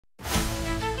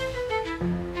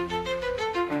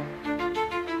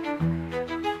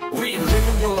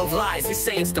of lies, they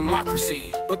say it's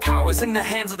democracy, but power's in the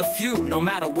hands of the few, no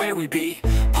matter where we be.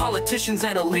 Politicians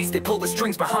and elites, they pull the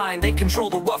strings behind. They control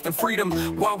the wealth and freedom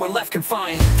while we're left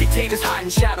confined. Dictators hide in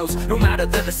shadows, no matter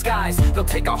the disguise. They'll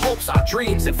take our hopes, our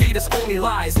dreams, and feed us only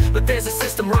lies. But there's a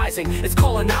system rising, it's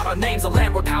calling out our names. A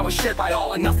land where power's shared by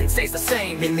all and nothing stays the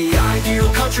same. In the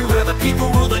ideal country where the people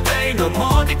rule the day, no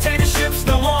more dictatorships,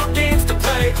 no more games to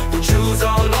play. We choose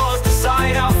our laws,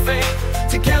 decide our fate.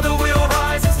 Together we'll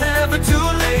rise, it's never too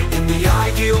late. In the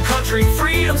ideal country,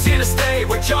 freedom's here to stay,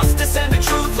 where justice and the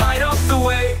truth light up the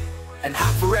way. And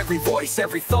half for every voice,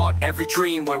 every thought, every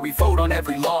dream, where we vote on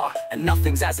every law, and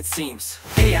nothing's as it seems.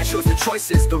 AI shows the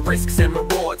choices, the risks and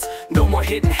rewards. No more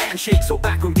hidden handshakes or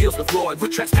backroom deals with lords.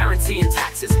 With transparency and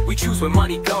taxes, we choose where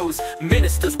money goes.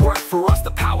 Ministers work for us,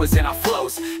 the power's in our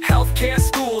flows. Healthcare,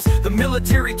 schools, the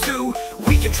military too.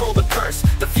 We control the purse,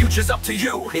 the future's up to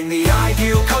you. In the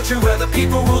ideal country where the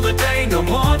people rule the day, no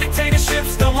more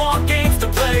dictatorships, no more games to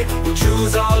play. We'll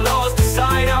choose our laws,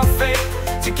 decide our fate.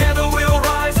 Together we'll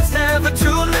rise, it's never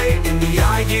too late. In the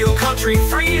ideal country,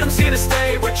 freedom's here to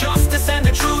stay, where justice and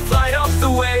the truth light up the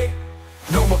way.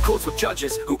 No more courts with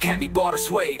judges who can't be bought or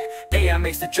swayed. AI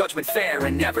makes the judgment fair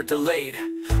and never delayed.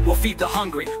 We'll feed the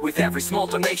hungry with every small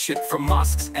donation. From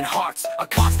mosques and hearts, a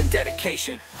constant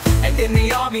dedication. And in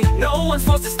the army, no one's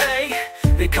supposed to stay.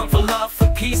 They come for love,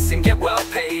 for peace, and get well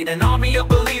paid. An army of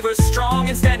believers, strong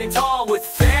and standing tall, with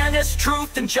fairness,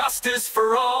 truth, and justice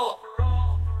for all.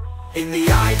 In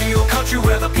the ideal country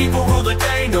where the people rule the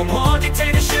day, no more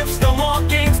dictatorships, no more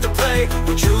games to play.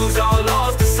 We choose our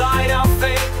laws, decide our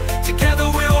fate. Together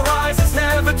we'll rise, it's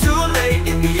never too late.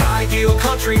 In the ideal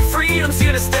country, freedom's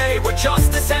here to stay, where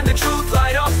justice and the truth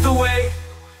light up the way.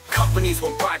 Companies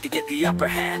won't bribe to get the upper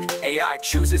hand. AI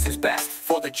chooses who's best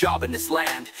for the job in this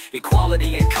land.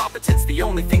 Equality and competence, the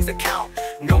only things that count.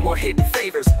 No more hidden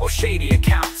favors or shady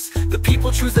accounts. The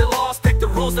people choose their laws, pick the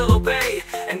rules they'll obey.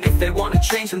 And if they want to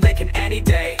change them, they can any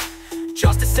day.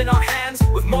 Justice in our hands,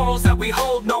 with morals that we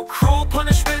hold. No cruel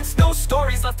punishments, no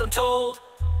stories left untold.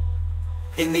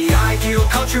 In the ideal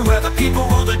country where the people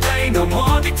rule the day, no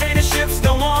more dictatorships,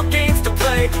 no more games to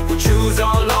play. We'll choose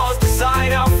our laws,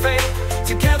 decide our fate.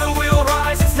 Together we'll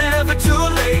rise, it's never too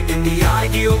late. In the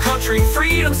ideal country,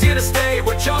 freedom's here to stay,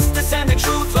 where justice and the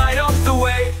truth light up the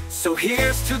way. So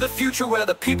here's to the future where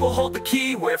the people hold the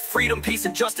key, where freedom, peace,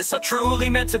 and justice are truly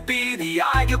meant to be. The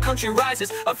ideal country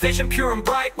rises, a vision pure and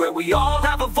bright, where we all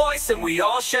have a voice and we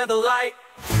all share the light.